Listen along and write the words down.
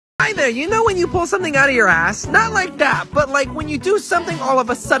Hi there, you know when you pull something out of your ass? Not like that, but like when you do something all of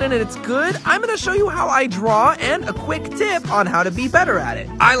a sudden and it's good, I'm gonna show you how I draw and a quick tip on how to be better at it.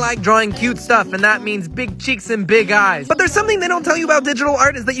 I like drawing cute stuff, and that means big cheeks and big eyes. But there's something they don't tell you about digital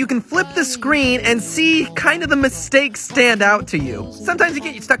art is that you can flip the screen and see kind of the mistakes stand out to you. Sometimes you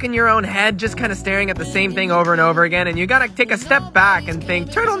get stuck in your own head just kind of staring at the same thing over and over again, and you gotta take a step back and think,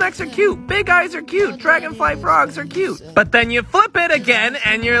 turtlenecks are cute, big eyes are cute, dragonfly frogs are cute. But then you flip it again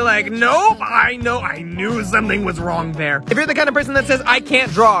and you're like, nope, I knew something was wrong there. If you're the kind of person that says, I can't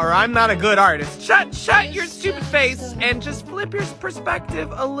draw or I'm not a good artist, shut your stupid face and just flip your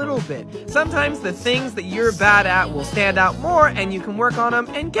perspective a little bit. Sometimes the things that you're bad at will stand out more and you can work on them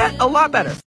and get a lot better.